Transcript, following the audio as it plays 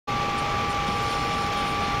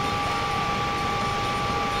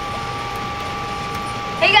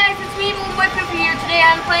Boyfriend here. Today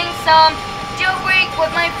I'm playing some Jailbreak with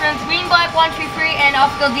my friends Green, Black, 123 and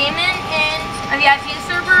Optical Demon in a VIP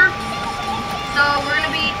server. So we're gonna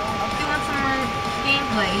be doing some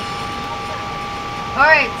gameplay.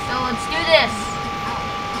 Alright, so let's do this.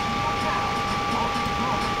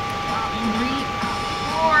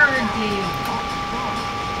 Recording.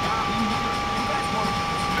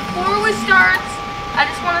 Before we start, I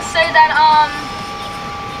just want to say that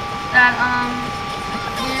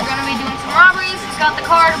we're gonna be doing some robberies. He's got the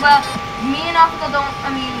card, but me and Optical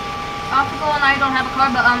Optical and I don't have a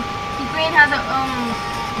card, but Green has a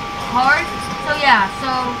card. So yeah,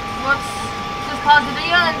 so let's just pause the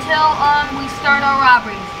video until we start our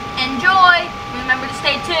robberies. Enjoy! Remember to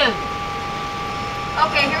stay tuned.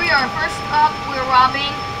 Okay, here we are. First up, we're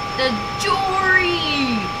robbing the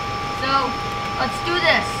jewelry. So let's do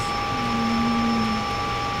this.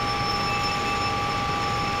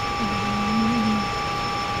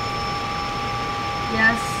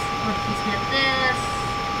 Yes, let's just get this.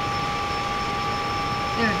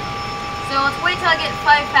 There we go. So let's wait till I get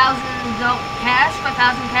 5,000 cash, 5,000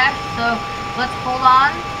 cash. So let's hold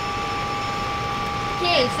on.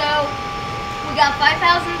 Okay, so we got $5,000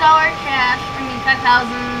 cash. 5,000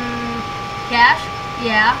 cash.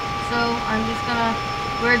 Yeah. So I'm just gonna.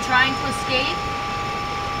 We're trying to escape.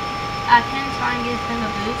 I can try and get in the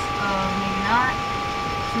boost. Maybe not.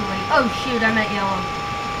 Too late. Oh shoot! I'm at yellow.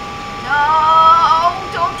 No!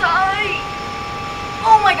 Don't die!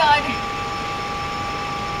 Oh my god!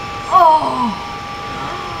 Oh!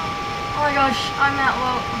 Oh my gosh, I'm at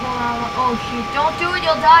low. Hold on. Oh shoot. Don't do it,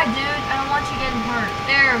 you'll die, dude. I don't want you getting hurt.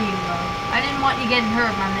 There you go. I didn't want you getting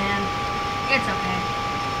hurt, my man. It's okay.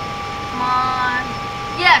 Come on.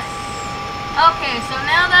 Yes! Okay, so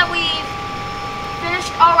now that we've finished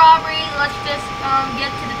our robbery, let's just get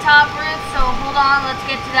to the top roof. So hold on, let's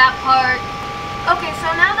get to that part. Okay, so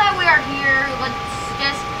now that we are here, let's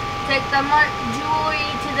just take the jewelry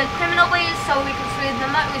to the criminal base so we can receive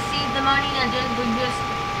the money and just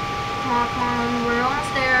come on, we're almost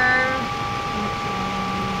there.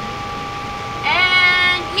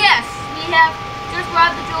 And yes, we have just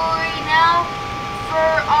robbed the jewelry. Now for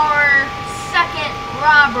our second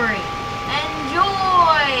robbery.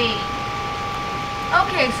 Enjoy!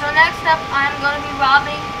 Okay, so next up I'm gonna be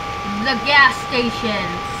robbing the gas station.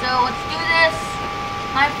 So let's do this.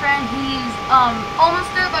 My friend, he's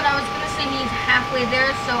almost there, but I was gonna say he's halfway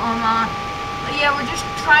there. So but yeah, we're just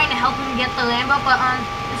trying to help him get the Lambo. But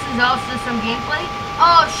this is also some gameplay.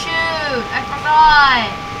 Oh shoot, I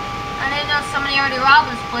forgot. I didn't know somebody already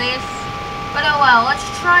robbed this place. But oh well, let's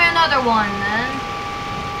try another one then.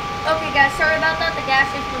 Okay guys, sorry about that. The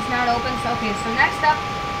gas station was not open. So okay, so next up,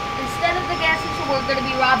 instead of the gas station, we're gonna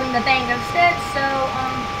be robbing the bank instead. So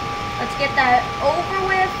let's get that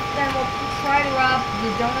over with. Then we'll try to rob the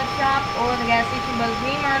donut shop or the gas station, but we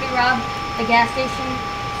already robbed the gas station,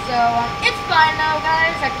 so it's fine now,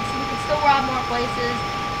 guys. I can see we can still rob more places,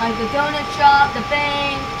 like the donut shop, the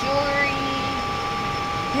bank, jewelry.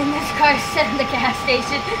 And this guy said in the gas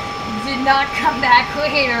station did not come back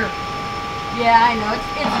later. Yeah, I know.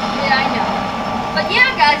 Yeah, I know. But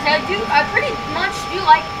yeah, guys, I do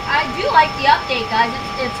like the update, guys.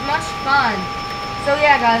 It's much fun. So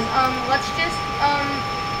yeah, guys, let's just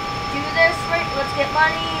do this, right? Let's get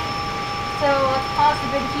money. So let's pause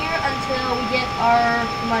the video here until we get our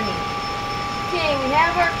money. Okay, we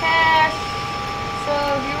have our cash. So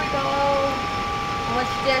here we go.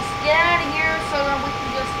 Let's just get out of here so that we can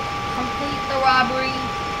just complete the robbery.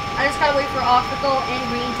 I just gotta wait for Optical and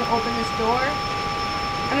Green to open this door.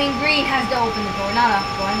 Green has to open the door, not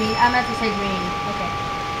Optical. I meant to say Green. Okay.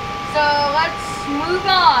 So let's move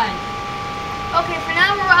on. Okay, for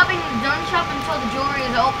now we're robbing the donut shop until the jewelry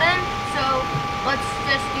is open. So let's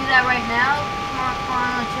just do that right now. Come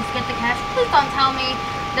on, let's just get the cash. Please don't tell me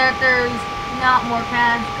that there's not more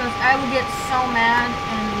cash, because I would get so mad.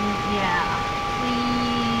 And yeah,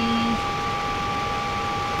 please.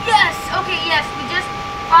 Yes. Okay. Yes, we just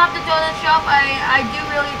robbed the donut shop. I do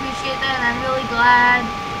really appreciate that, and I'm really glad.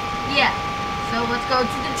 Yeah. So let's go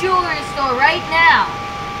to the jewelry store right now.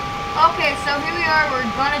 Okay, so here we are. We're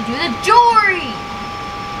gonna do the jewelry.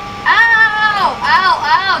 Ow! Ow!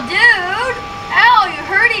 Ow! Dude! Ow! You're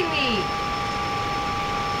hurting me.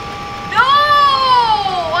 No!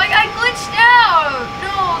 I glitched out.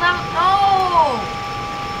 No! No!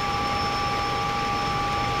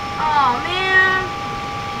 Oh man!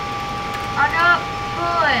 I got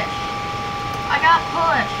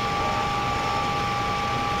pushed.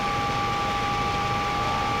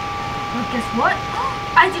 But guess what?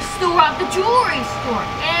 I just still robbed the jewelry store.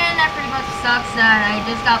 And that pretty much sucks that I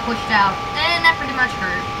just got pushed out. And that pretty much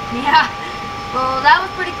hurt. Yeah. Well, that was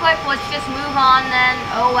pretty quick. Let's just move on then.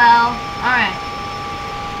 Oh well. Alright.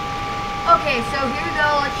 Okay, so here we go.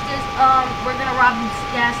 Let's just, we're gonna rob this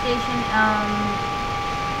gas station.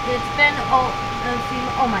 It's been, oh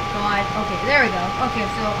my god. Okay, there we go. Okay,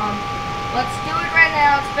 so, let's do it right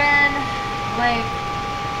now. It's been, like,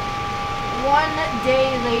 1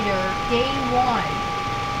 day later. Day 1.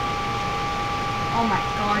 Oh my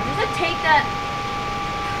god. Does it take that?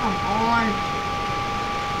 Come on.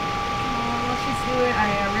 Let's just do it.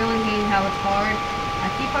 I really hate how it's hard. I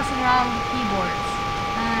keep pressing wrong keyboards.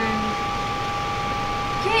 And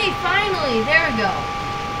okay, finally, there we go.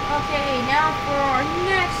 Okay, now for our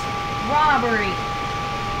next robbery.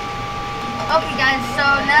 Okay, guys, so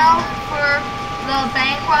now for the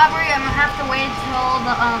bank robbery, I'm gonna have to wait till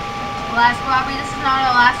the last robbery. This is not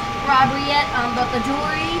our last robbery yet, but the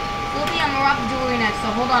jewelry will be. I'm gonna rob the jewelry next.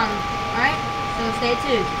 So hold on. All right, so stay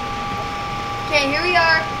tuned. Okay, here we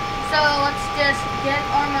are. So let's just get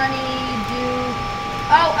our money.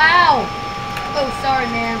 Oh, ow! Oh, sorry,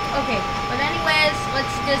 man. Okay, but anyways,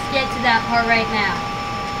 let's just get to that part right now.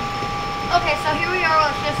 Okay, so here we are.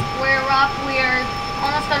 We're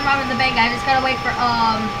almost done robbing the bank. I just gotta wait for,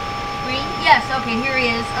 Green? Yes, okay, here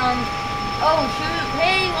he is. Oh, shoot.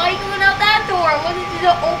 Hey, why are you going out that door? What did you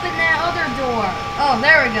open that other door? Oh,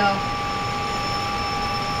 there we go.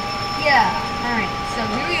 Yeah, alright. So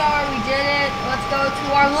here we are. We did it. Let's go to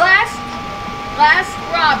our last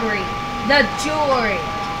robbery. The jewelry.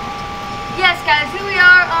 Yes, guys, here we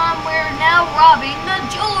are. We're now robbing the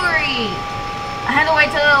jewelry. I had to wait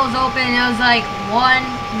till it was open. It was like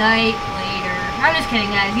 1 night later. I'm just kidding,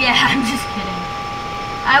 guys. Yeah, I'm just kidding.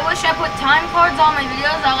 I wish I put time cards on my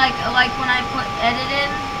videos. I like when I put edit them,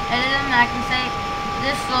 I can say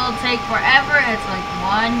this will take forever. It's like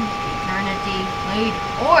 1 eternity later,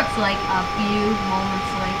 or it's like a few moments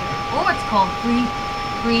later, or it's called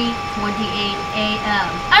 3:28 a.m.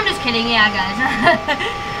 I'm just kidding. Yeah, guys.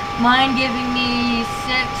 Mine giving me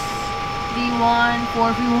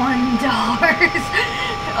 $4v1.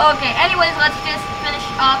 Okay, anyways, let's just finish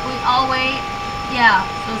up. I'll wait. Yeah,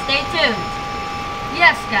 so stay tuned.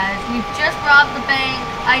 Yes, guys, we've just robbed the bank.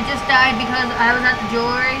 I just died because I was at the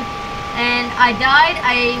jewelry. And I died.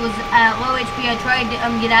 I was at low HP. I tried to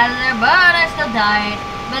get out of there, but I still died.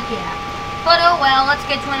 But yeah. But oh well, let's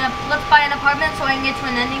buy an apartment so I can get to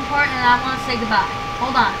an ending part, and I want to say goodbye.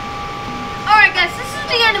 Hold on. Alright guys, this is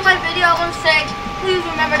the end of my video. I want to say, please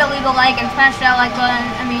remember to leave a like and smash that like button.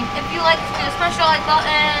 I mean, if you like this video, smash that like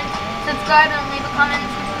button, subscribe, and leave a comment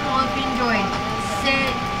if you enjoyed.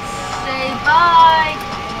 Say bye.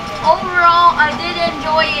 Overall, I did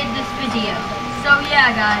enjoy this video. So yeah,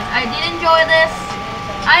 guys, I did enjoy this.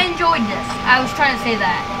 I enjoyed this. I was trying to say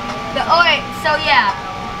that. But alright, so yeah.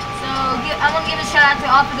 So I'm gonna give a shout out to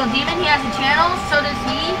Optical Demon. He has a channel, so does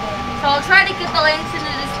he. So I'll try to get the links to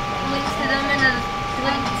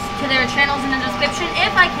their channels in the description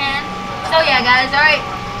if I can. So yeah, guys, alright.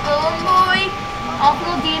 Golden Boy,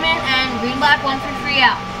 Optical Demon, and Green Black 133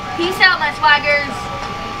 out. Peace out, my swaggers.